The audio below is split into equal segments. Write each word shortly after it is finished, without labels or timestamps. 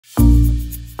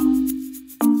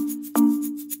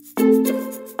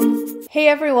Hey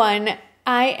everyone,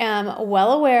 I am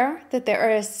well aware that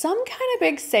there is some kind of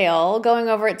big sale going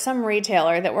over at some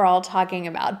retailer that we're all talking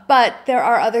about, but there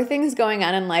are other things going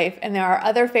on in life and there are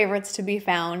other favorites to be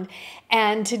found.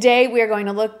 And today we are going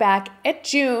to look back at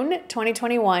June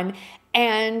 2021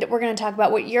 and we're going to talk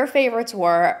about what your favorites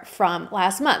were from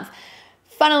last month.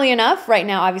 Funnily enough, right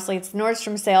now, obviously it's the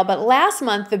Nordstrom sale, but last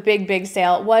month, the big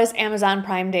sale was Amazon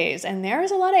Prime Days. And there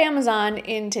is a lot of Amazon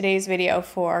in today's video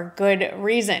for good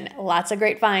reason. Lots of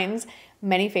great finds,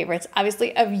 many favorites,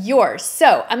 obviously, of yours.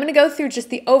 So I'm gonna go through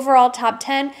just the overall top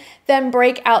 10, then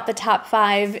break out the top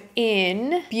 5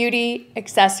 in beauty,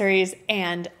 accessories,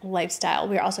 and lifestyle.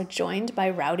 We are also joined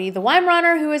by Rowdy the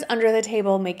Weimaraner, who is under the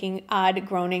table making odd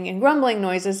groaning and grumbling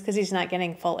noises because he's not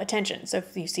getting full attention. So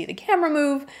if you see the camera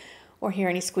move, or hear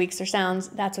any squeaks or sounds,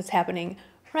 that's what's happening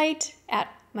right at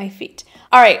my feet.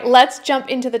 All right, let's jump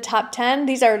into the top 10.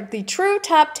 These are the true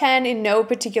top 10 in no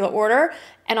particular order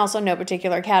and also no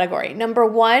particular category. Number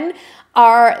 1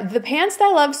 are the pants that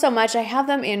I love so much. I have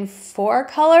them in 4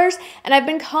 colors and I've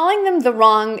been calling them the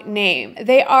wrong name.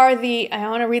 They are the, I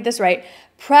want to read this right,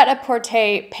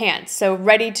 pret-a-porter pants, so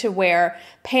ready to wear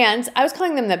pants. I was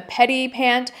calling them the petty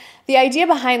pant. The idea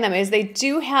behind them is they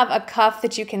do have a cuff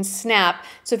that you can snap.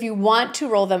 So if you want to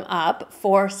roll them up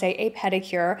for, say, a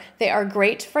pedicure, they are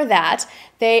great for that.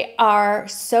 They are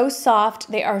so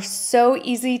soft. They are so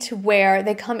easy to wear.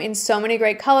 They come in so many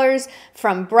great colors,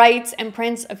 from brights and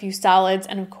prints, a few solids,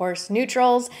 and of course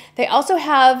neutrals. They also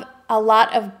have a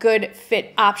lot of good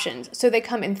fit options. So they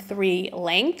come in 3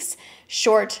 lengths: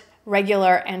 short,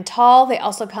 regular, and tall. They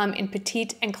also come in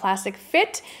petite and classic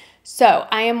fit. So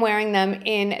I am wearing them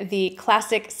in the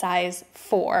classic size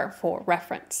 4 for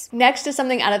reference. Next is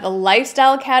something out of the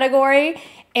lifestyle category,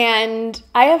 and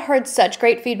I have heard such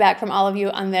great feedback from all of you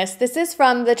on this. This is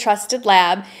from the Trusted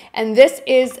Lab, and this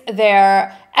is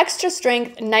their extra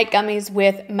strength night gummies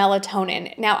with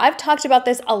melatonin. Now, I've talked about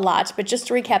this a lot, but just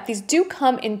to recap, these do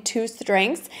come in 2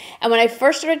 strengths. And when I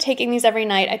first started taking these every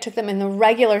night, I took them in the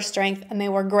regular strength and they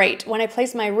were great. When I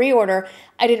placed my reorder,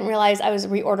 I didn't realize I was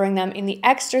reordering them in the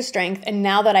extra strength. And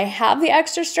now that I have the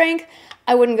extra strength,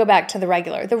 I wouldn't go back to the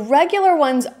regular. The regular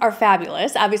ones are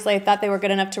fabulous. Obviously, I thought they were good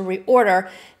enough to reorder.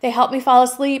 They help me fall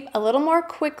asleep a little more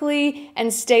quickly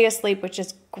and stay asleep, which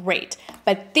is great.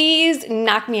 But these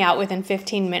knock me out within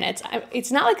 15 minutes.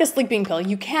 It's not like a sleeping pill.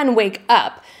 You can wake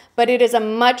up, but it is a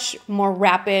much more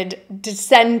rapid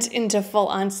descent into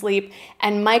full-on sleep,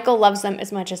 and Michael loves them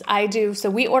as much as I do. So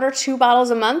we order 2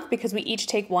 bottles a month because we each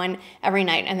take 1 every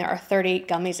night, and there are 30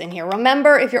 gummies in here.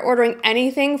 Remember, if you're ordering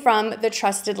anything from the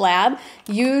Trusted Lab,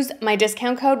 use my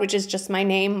discount code, which is just my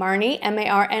name, Marnie,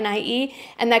 M-A-R-N-I-E,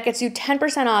 and that gets you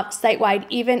 10% off site-wide,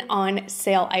 even on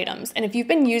sale items. And if you've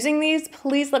been using these,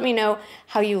 please let me know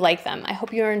how you like them. I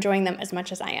hope you're enjoying them as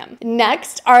much as I am.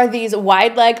 Next are these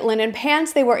wide leg linen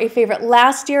pants. They were a favorite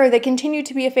last year. They continue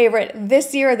to be a favorite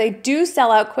this year. They do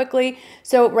sell out quickly.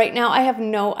 So right now I have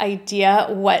no idea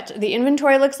what the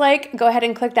inventory looks like. Go ahead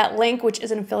and click that link, which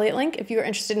is an affiliate link, if you're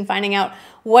interested in finding out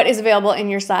what is available in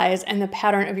your size and the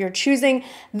pattern of your choosing.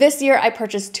 This year I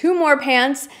purchased 2 more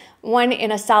pants, one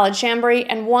in a solid chambray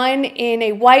and one in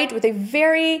a white with a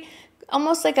very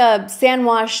almost like a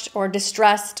sand-washed or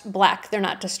distressed black. They're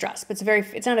not distressed, but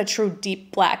it's not a true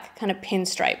deep black, kind of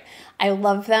pinstripe. I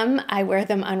love them. I wear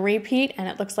them on repeat, and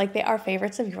it looks like they are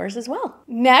favorites of yours as well.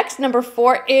 Next, number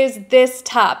 4 is this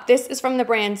top. This is from the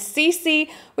brand CC,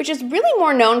 which is really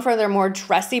more known for their more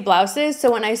dressy blouses.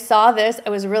 So when I saw this, I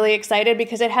was really excited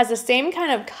because it has the same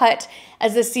kind of cut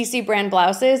as the CC brand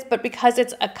blouses, but because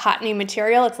it's a cottony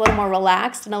material, it's a little more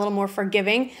relaxed and a little more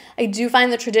forgiving. I do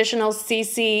find the traditional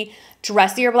CC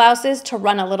dressier blouses to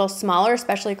run a little smaller,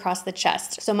 especially across the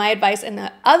chest. So my advice in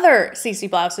the other CC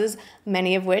blouses,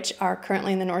 many of which are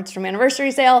currently in the Nordstrom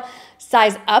anniversary sale,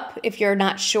 size up if you're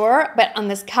not sure, but on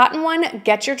this cotton one,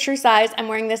 get your true size. I'm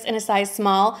wearing this in a size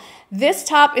small. This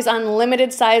top is on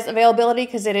limited size availability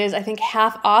because it is, I think,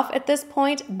 half off at this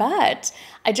point, but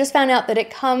I just found out that it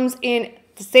comes in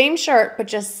the same shirt, but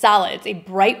just solid. It's a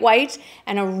bright white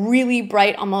and a really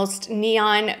bright, almost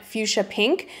neon fuchsia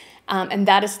pink. And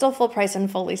that is still full price and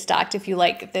fully stocked if you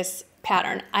like this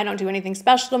pattern. I don't do anything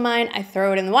special to mine. I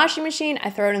throw it in the washing machine. I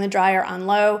throw it in the dryer on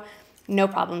low. No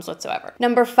problems whatsoever.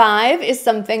 Number 5 is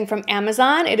something from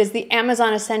Amazon. It is the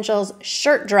Amazon Essentials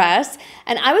shirt dress.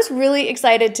 And I was really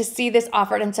excited to see this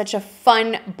offered in such a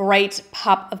fun, bright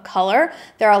pop of color.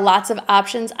 There are lots of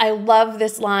options. I love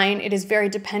this line. It is very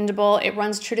dependable. It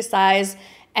runs true to size.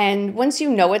 And once you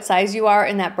know what size you are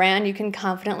in that brand, you can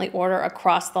confidently order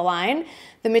across the line.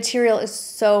 The material is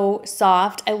so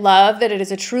soft. I love that it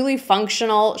is a truly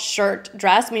functional shirt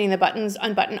dress, meaning the buttons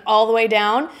unbutton all the way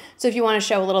down. So if you want to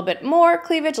show a little bit more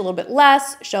cleavage, a little bit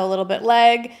less, show a little bit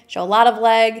leg, show a lot of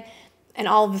leg, and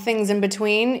all the things in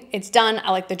between, it's done.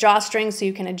 I like the drawstring so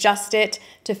you can adjust it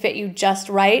to fit you just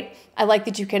right. I like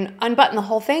that you can unbutton the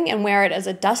whole thing and wear it as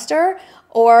a duster,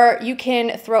 or you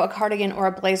can throw a cardigan or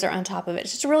a blazer on top of it.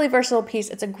 It's just a really versatile piece.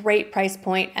 It's a great price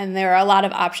point, and there are a lot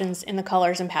of options in the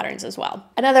colors and patterns as well.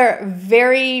 Another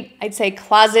very, I'd say,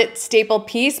 closet staple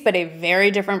piece, but a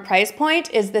very different price point,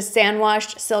 is the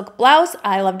sand-washed silk blouse.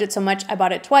 I loved it so much I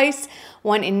bought it twice,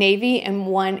 one in navy and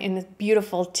one in this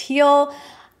beautiful teal.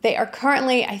 They are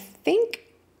currently, I think,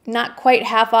 not quite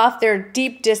half off. They're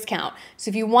deep discount. So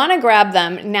if you want to grab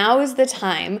them, now is the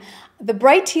time. The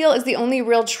bright teal is the only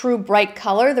real true bright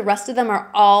color. The rest of them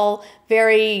are all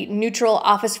very neutral,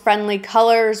 office-friendly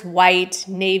colors: white,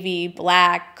 navy,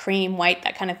 black, cream, white,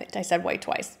 that kind of thing. I said white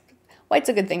twice. White's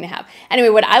a good thing to have. Anyway,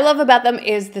 what I love about them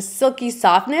is the silky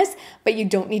softness, but you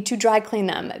don't need to dry clean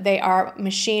them. They are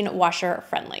machine washer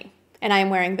friendly. And I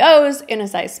am wearing those in a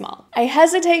size small. I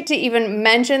hesitate to even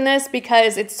mention this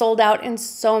because it's sold out in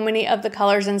so many of the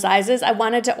colors and sizes. I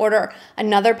wanted to order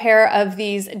another pair of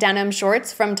these denim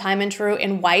shorts from Time and True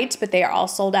in white, but they are all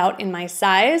sold out in my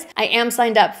size. I am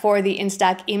signed up for the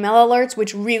in-stock email alerts,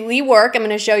 which really work. I'm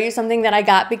gonna show you something that I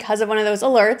got because of one of those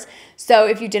alerts. So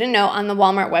if you didn't know, on the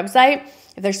Walmart website,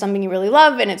 if there's something you really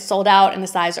love and it's sold out in the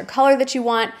size or color that you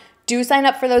want, do sign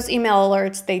up for those email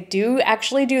alerts. They do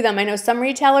actually do them. I know some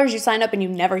retailers, you sign up and you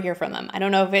never hear from them. I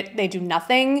don't know if they do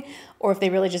nothing or if they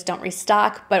really just don't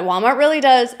restock, but Walmart really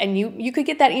does. And you could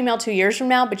get that email 2 years from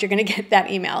now, but you're gonna get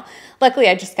that email. Luckily,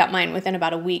 I just got mine within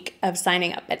about a week of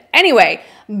signing up. But anyway,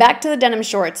 back to the denim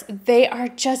shorts. They are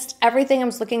just everything I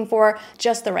was looking for,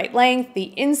 just the right length,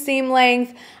 the inseam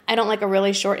length. I don't like a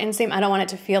really short inseam. I don't want it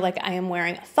to feel like I am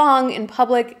wearing a thong in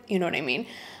public. You know what I mean?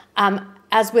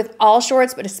 As with all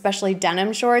shorts, but especially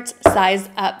denim shorts, size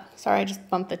up. Sorry, I just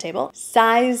bumped the table.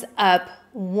 Size up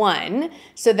 1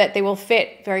 so that they will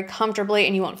fit very comfortably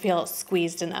and you won't feel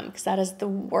squeezed in them, because that is the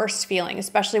worst feeling,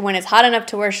 especially when it's hot enough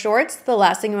to wear shorts. The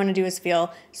last thing you want to do is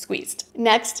feel squeezed.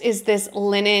 Next is this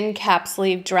linen cap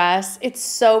sleeve dress. It's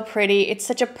so pretty. It's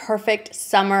such a perfect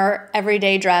summer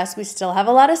everyday dress. We still have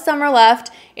a lot of summer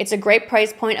left. It's a great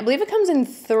price point. I believe it comes in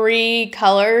 3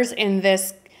 colors in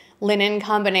this linen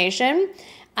combination.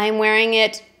 I'm wearing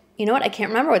it, you know what? I can't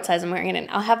remember what size I'm wearing it in.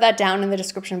 I'll have that down in the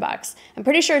description box. I'm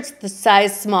pretty sure it's the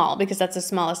size small because that's the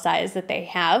smallest size that they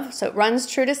have. So it runs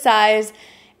true to size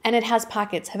and it has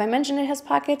pockets. Have I mentioned it has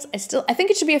pockets? I think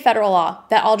it should be a federal law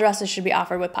that all dresses should be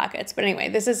offered with pockets. But anyway,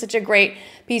 this is such a great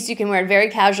piece. You can wear it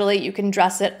very casually. You can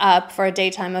dress it up for a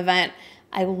daytime event.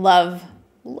 I love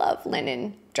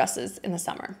linen dresses in the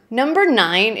summer. Number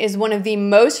 9 is one of the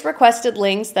most requested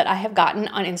links that I have gotten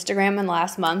on Instagram in the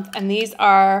last month, and these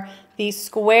are the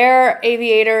square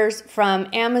aviators from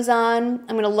Amazon.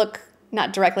 I'm gonna look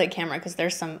not directly at camera because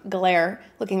there's some glare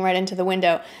looking right into the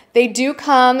window. They do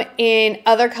come in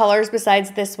other colors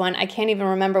besides this one. I can't even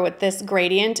remember what this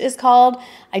gradient is called.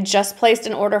 I just placed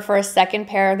an order for a second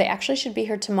pair. They actually should be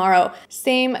here tomorrow.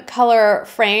 Same color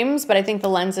frames, but I think the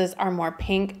lenses are more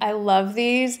pink. I love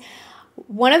these.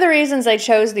 One of the reasons I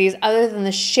chose these, other than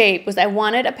the shape, was I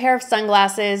wanted a pair of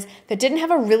sunglasses that didn't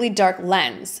have a really dark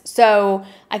lens. So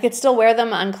I could still wear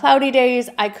them on cloudy days.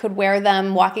 I could wear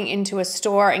them walking into a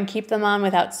store and keep them on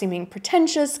without seeming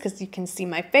pretentious because you can see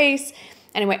my face.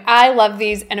 Anyway, I love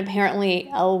these, and apparently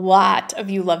a lot of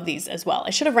you love these as well. I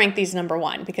should have ranked these number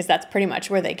 1 because that's pretty much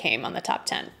where they came on the top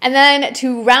 10. And then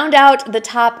to round out the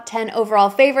top 10 overall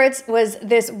favorites was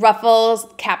this ruffles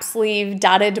cap sleeve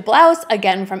dotted blouse,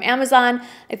 again from Amazon.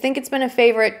 I think it's been a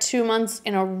favorite 2 months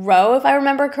in a row, if I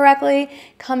remember correctly.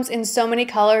 Comes in so many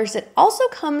colors. It also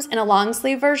comes in a long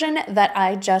sleeve version that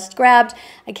I just grabbed.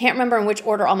 I can't remember in which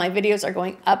order all my videos are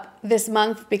going up this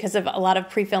month because of a lot of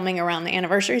pre-filming around the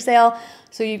anniversary sale.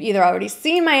 So you've either already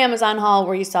seen my Amazon haul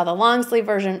where you saw the long sleeve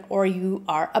version, or you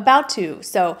are about to.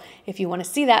 So if you want to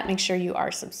see that, make sure you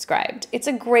are subscribed. It's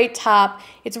a great top.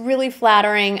 It's really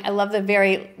flattering. I love the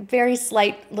very, very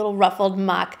slight little ruffled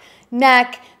mock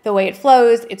neck, the way it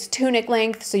flows. It's tunic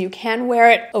length, so you can wear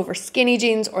it over skinny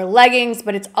jeans or leggings,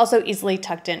 but it's also easily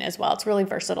tucked in as well. It's a really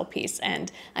versatile piece,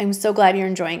 and I'm so glad you're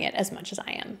enjoying it as much as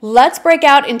I am. Let's break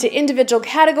out into individual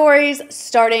categories,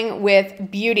 starting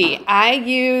with beauty. I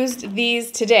used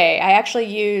these today. I actually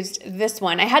used this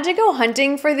one. I had to go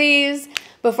hunting for these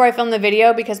before I filmed the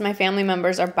video because my family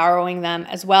members are borrowing them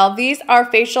as well. These are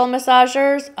facial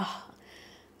massagers. Oh,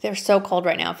 they're so cold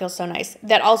right now. It feels so nice.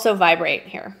 That also vibrate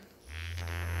here.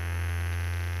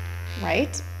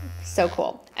 right? So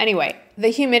cool. Anyway, the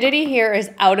humidity here is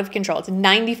out of control. It's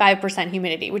 95%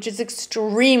 humidity, which is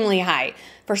extremely high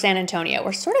for San Antonio.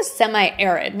 We're sort of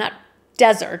semi-arid, not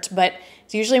desert, but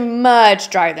it's usually much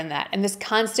drier than that. And this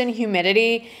constant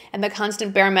humidity and the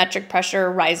constant barometric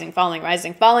pressure rising, falling,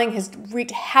 has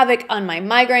wreaked havoc on my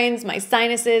migraines, my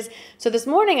sinuses. So this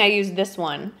morning I used this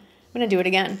one. I'm gonna do it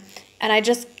again. And I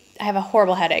have a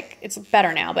horrible headache. It's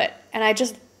better now, and I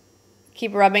just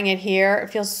keep rubbing it here. It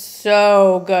feels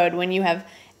so good when you have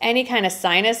any kind of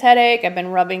sinus headache. I've been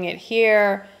rubbing it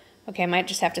here. Okay, I might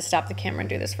just have to stop the camera and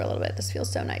do this for a little bit. This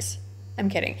feels so nice. I'm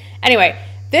kidding. Anyway,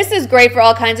 this is great for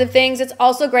all kinds of things. It's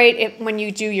also great when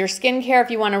you do your skincare.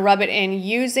 If you want to rub it in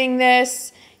using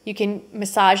this, you can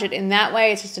massage it in that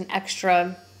way. It's just an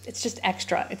extra. It's just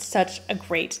extra. It's such a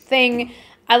great thing.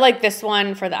 I like this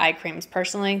one for the eye creams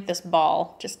personally. This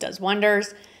ball just does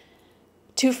wonders.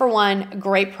 2 for 1,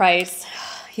 great price.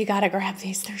 You gotta grab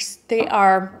these. They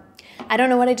are, I don't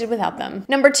know what I did without them.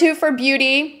 Number 2 for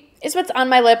beauty is what's on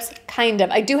my lips, kind of.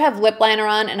 I do have lip liner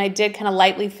on, and I did kind of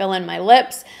lightly fill in my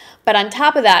lips, but on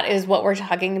top of that is what we're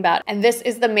talking about. And this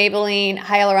is the Maybelline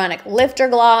Hyaluronic Lifter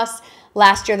Gloss.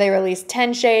 Last year they released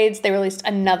 10 shades. They released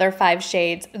another 5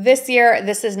 shades. This year,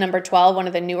 this is number 12, one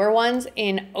of the newer ones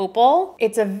in Opal.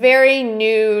 It's a very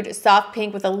nude, soft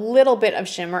pink with a little bit of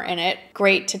shimmer in it.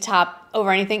 Great to top over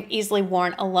anything, easily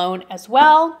worn alone as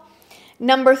well.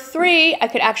 Number 3, I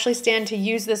could actually stand to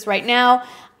use this right now.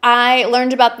 I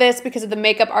learned about this because of the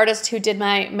makeup artist who did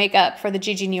my makeup for the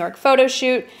GG New York photo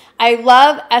shoot. I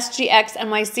love SGX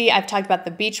NYC. I've talked about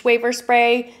the Beach Waver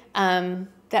Spray.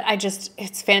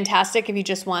 It's fantastic if you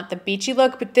just want the beachy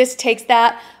look, but this takes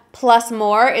that plus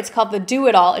more. It's called the Do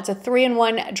It All. It's a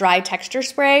 3-in-1 dry texture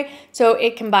spray. So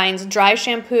it combines dry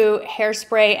shampoo,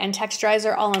 hairspray, and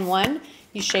texturizer all in one.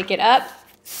 You shake it up.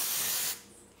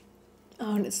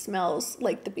 Oh, and it smells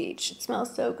like the beach. It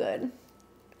smells so good.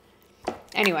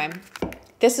 Anyway,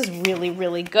 this is really,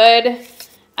 really good.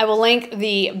 I will link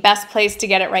the best place to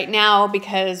get it right now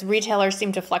because retailers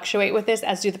seem to fluctuate with this,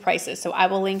 as do the prices. So I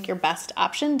will link your best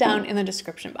option down in the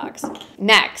description box.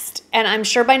 Next, and I'm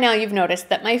sure by now you've noticed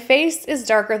that my face is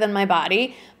darker than my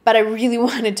body, but I really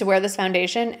wanted to wear this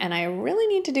foundation and I really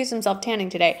need to do some self-tanning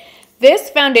today. This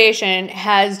foundation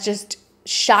has just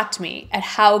shocked me at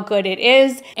how good it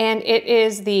is. And it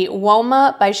is the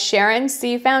Woma by Sharon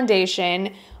C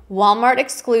Foundation, Walmart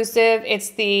exclusive. It's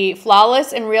the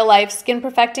Flawless in Real Life Skin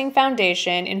Perfecting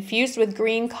Foundation infused with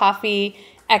green coffee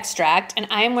extract. And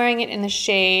I am wearing it in the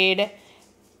shade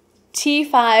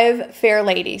T5 Fair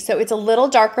Lady. So it's a little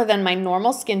darker than my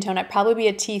normal skin tone. I'd probably be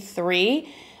a T3.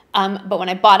 But when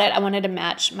I bought it, I wanted to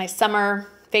match my summer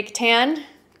fake tan.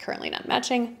 Currently not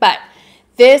matching, but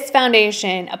this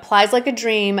foundation applies like a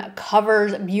dream,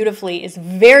 covers beautifully, is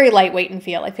very lightweight in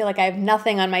feel. I feel like I have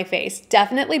nothing on my face.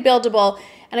 Definitely buildable.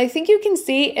 And I think you can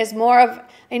see is more of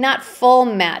a not full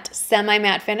matte,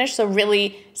 semi-matte finish, so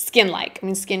really skin-like. I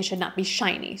mean, skin should not be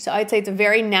shiny. So I'd say it's a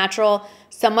very natural,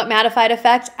 somewhat mattified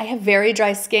effect. I have very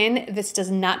dry skin. This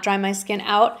does not dry my skin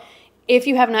out. If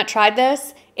you have not tried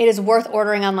this, it is worth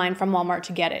ordering online from Walmart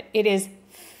to get it. It is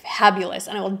fabulous,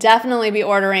 and I will definitely be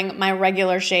ordering my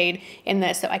regular shade in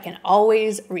this so I can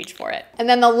always reach for it. And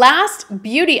then the last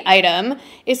beauty item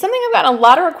is something I've gotten a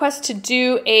lot of requests to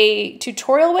do a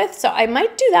tutorial with, so I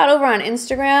might do that over on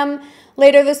Instagram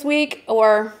later this week,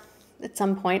 or at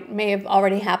some point. May have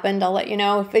already happened. I'll let you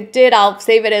know. If it did, I'll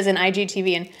save it as an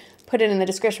IGTV and put it in the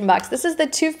description box. This is the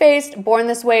Too Faced Born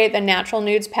This Way, the Natural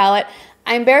Nudes palette.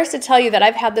 I'm embarrassed to tell you that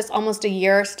I've had this almost a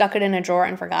year, stuck it in a drawer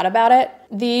and forgot about it.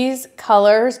 These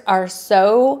colors are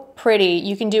so pretty.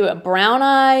 You can do a brown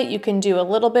eye, you can do a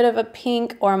little bit of a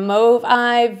pink or mauve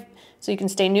eye, so you can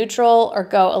stay neutral or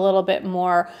go a little bit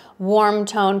more warm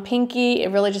tone pinky.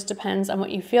 It really just depends on what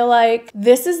you feel like.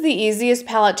 This is the easiest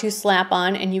palette to slap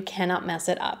on and you cannot mess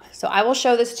it up. So I will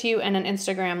show this to you in an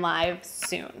Instagram live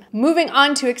soon. Moving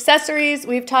on to accessories,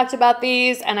 we've talked about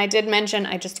these and I did mention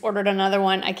I just ordered another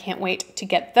one. I can't wait to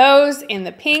get those in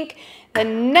the pink. The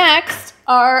next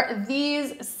are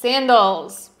these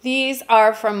sandals. These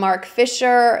are from Mark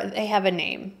Fisher. They have a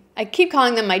name. I keep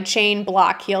calling them my chain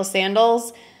block heel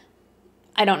sandals.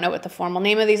 I don't know what the formal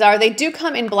name of these are. They do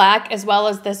come in black as well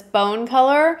as this bone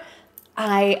color.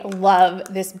 I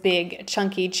love this big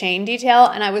chunky chain detail,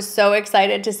 and I was so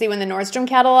excited to see when the Nordstrom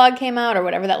catalog came out, or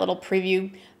whatever that little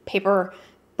preview paper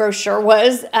brochure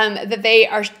was, that they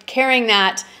are carrying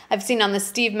that. I've seen on the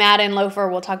Steve Madden loafer.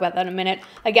 We'll talk about that in a minute.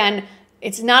 Again,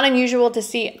 it's not unusual to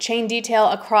see chain detail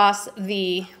across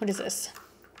the, what is this,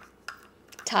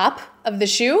 top of the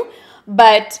shoe,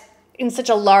 but in such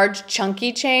a large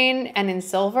chunky chain and in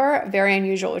silver. Very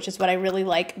unusual, which is what I really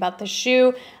like about the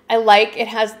shoe. I like it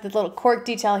has the little cork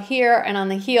detail here and on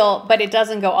the heel, but it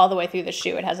doesn't go all the way through the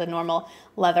shoe. It has a normal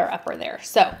leather upper there.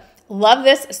 So love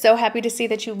this. So happy to see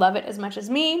that you love it as much as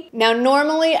me. Now,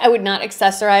 normally I would not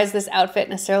accessorize this outfit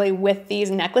necessarily with these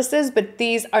necklaces, but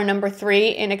these are number 3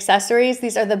 in accessories.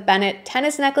 These are the Bennett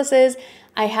tennis necklaces.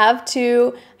 I have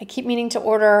 2. I keep meaning to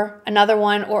order another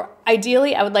one, or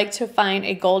ideally I would like to find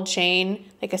a gold chain,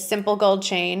 like a simple gold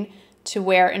chain to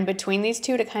wear in between these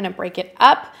two to kind of break it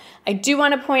up. I do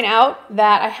want to point out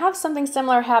that I have something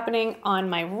similar happening on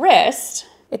my wrist.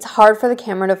 It's hard for the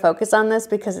camera to focus on this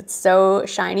because it's so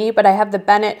shiny, but I have the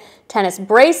Bennett tennis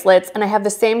bracelets and I have the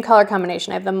same color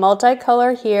combination. I have the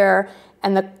multicolor here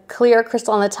and the clear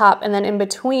crystal on the top, and then in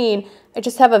between, I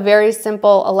just have a very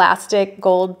simple elastic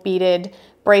gold beaded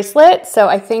bracelet. So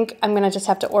I think I'm gonna just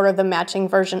have to order the matching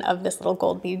version of this little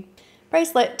gold bead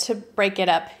bracelet to break it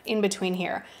up in between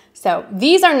here. So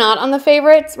these are not on the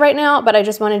favorites right now, but I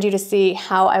just wanted you to see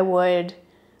how I would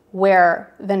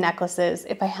wear the necklaces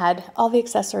if I had all the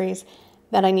accessories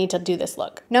that I need to do this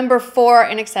look. Number 4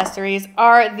 in accessories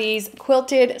are these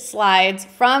quilted slides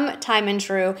from Time &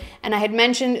 True, and I had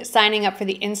mentioned signing up for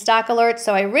the in-stock alerts.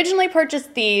 So I originally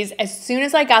purchased these. As soon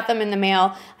as I got them in the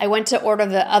mail, I went to order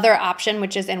the other option,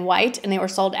 which is in white, and they were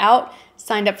sold out,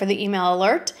 signed up for the email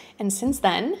alert, and since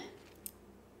then,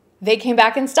 they came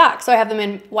back in stock. So I have them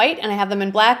in white and I have them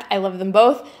in black. I love them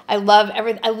both. I love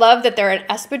that they're an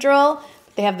espadrille.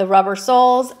 They have the rubber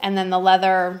soles and then the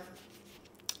leather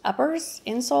uppers,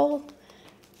 insole.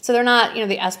 So they're not,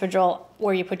 the espadrille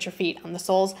where you put your feet on the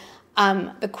soles.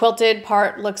 The quilted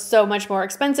part looks so much more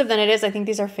expensive than it is. I think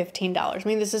these are $15. I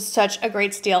mean, this is such a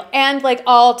great steal. And like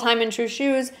all Time & True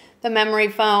shoes, the memory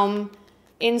foam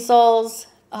insoles,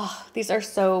 oh, these are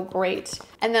so great.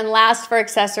 And then last for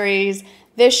accessories,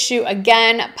 this shoe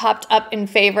again popped up in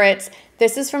favorites.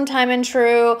 This is from Time &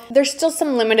 True. There's still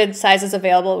some limited sizes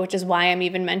available, which is why I'm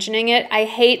even mentioning it. I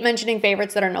hate mentioning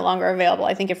favorites that are no longer available.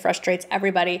 I think it frustrates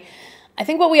everybody. I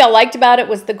think what we all liked about it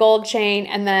was the gold chain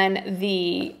and then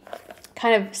the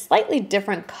kind of slightly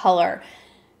different color.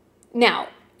 Now,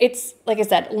 it's, like I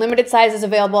said, limited sizes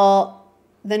available.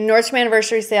 The Nordstrom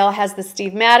Anniversary Sale has the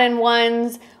Steve Madden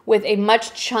ones with a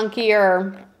much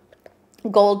chunkier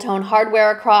gold tone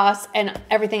hardware across, and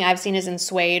everything I've seen is in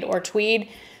suede or tweed.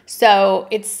 So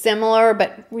it's similar,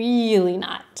 but really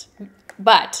not.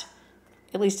 But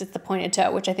at least it's the pointed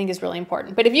toe, which I think is really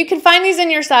important. But if you can find these in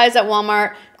your size at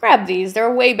Walmart, grab these.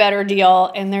 They're a way better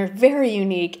deal, and they're very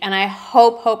unique, and I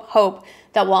hope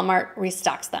that Walmart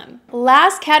restocks them.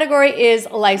 Last category is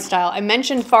lifestyle. I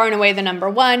mentioned far and away the number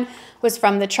 1 was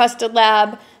from the Trusted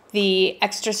Lab, the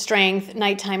extra strength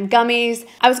nighttime gummies.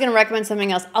 I was gonna recommend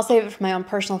something else. I'll save it for my own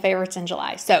personal favorites in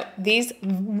July. So these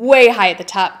way high at the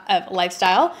top of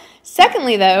lifestyle.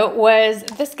 Secondly though, was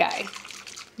this guy.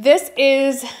 This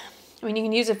is, I mean, you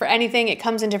can use it for anything. It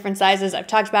comes in different sizes. I've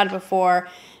talked about it before.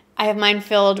 I have mine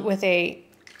filled with a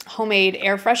homemade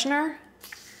air freshener.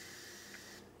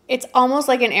 It's almost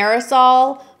like an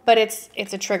aerosol, but it's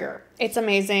a trigger. It's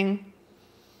amazing.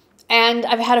 And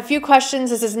I've had a few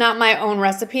questions. This is not my own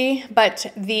recipe, but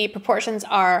the proportions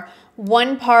are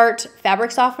 1 part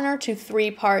fabric softener to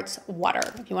 3 parts water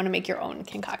if you want to make your own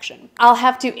concoction. I'll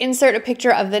have to insert a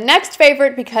picture of the next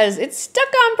favorite because it's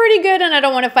stuck on pretty good and I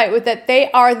don't want to fight with it.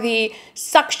 They are the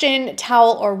suction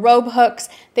towel or robe hooks.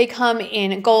 They come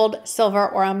in gold, silver,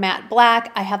 or a matte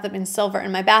black. I have them in silver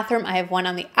in my bathroom. I have one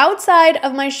on the outside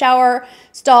of my shower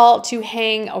stall to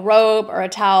hang a robe or a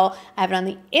towel. I have it on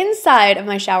the inside of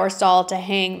my shower stall to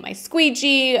hang my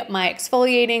squeegee, my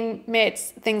exfoliating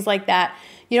mitts, things like that.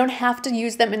 You don't have to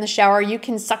use them in the shower. You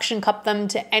can suction cup them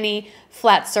to any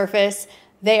flat surface.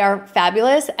 They are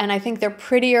fabulous, and I think they're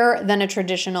prettier than a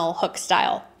traditional hook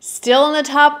style. Still on the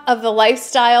top of the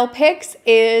lifestyle picks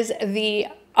is the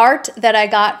art that I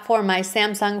got for my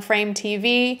Samsung Frame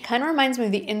TV. Kind of reminds me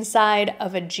of the inside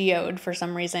of a geode for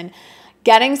some reason.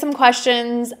 Getting some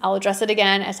questions, I'll address it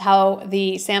again, as how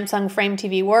the Samsung Frame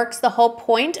TV works. The whole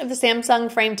point of the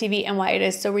Samsung Frame TV and why it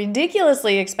is so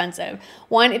ridiculously expensive.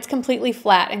 1, it's completely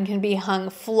flat and can be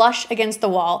hung flush against the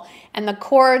wall. And the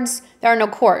cords, there are no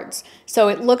cords. So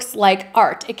it looks like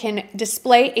art. It can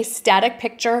display a static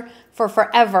picture for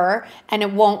forever and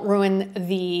it won't ruin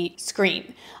the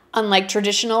screen. Unlike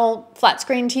traditional flat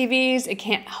screen TVs, it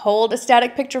can't hold a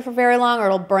static picture for very long or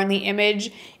it'll burn the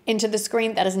image into the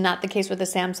screen. That is not the case with the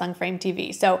Samsung Frame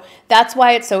TV. So that's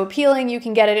why it's so appealing. You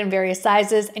can get it in various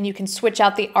sizes and you can switch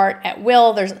out the art at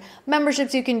will. There's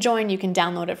memberships you can join. You can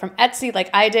download it from Etsy like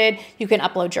I did. You can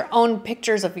upload your own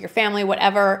pictures of your family,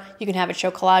 whatever. You can have it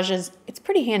show collages. It's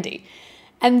pretty handy.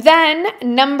 And then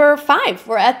number 5,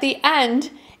 we're at the end,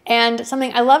 and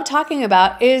something I love talking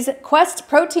about is Quest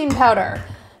protein powder.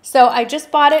 So I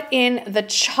just bought it in the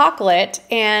chocolate,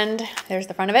 and there's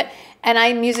the front of it. And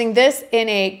I'm using this in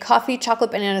a coffee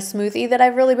chocolate banana smoothie that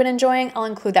I've really been enjoying. I'll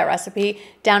include that recipe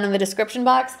down in the description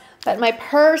box. But my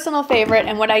personal favorite,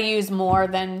 and what I use more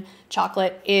than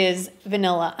chocolate, is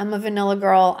vanilla. I'm a vanilla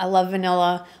girl. I love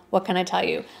vanilla. What can I tell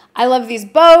you? I love these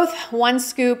both, 1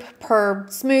 scoop per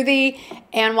smoothie.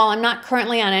 And while I'm not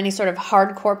currently on any sort of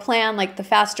hardcore plan, like the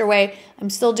faster way,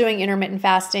 I'm still doing intermittent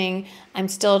fasting. I'm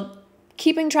still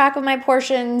keeping track of my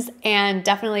portions and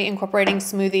definitely incorporating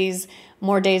smoothies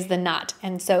more days than not.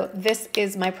 And so this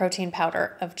is my protein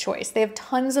powder of choice. They have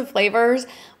tons of flavors.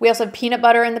 We also have peanut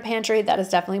butter in the pantry. That is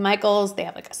definitely Michael's. They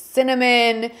have like a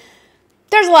cinnamon.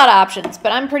 There's a lot of options,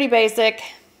 but I'm pretty basic.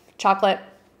 Chocolate,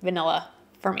 vanilla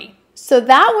for me. So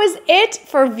that was it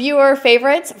for viewer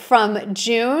favorites from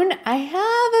June. I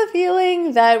have a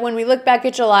feeling that when we look back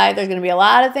at July, there's going to be a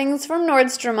lot of things from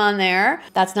Nordstrom on there.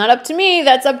 That's not up to me.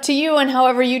 That's up to you and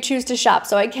however you choose to shop.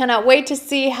 So I cannot wait to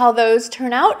see how those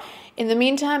turn out. In the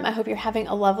meantime, I hope you're having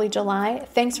a lovely July.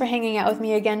 Thanks for hanging out with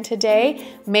me again today.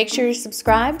 Make sure you're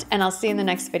subscribed, and I'll see you in the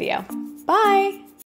next video. Bye.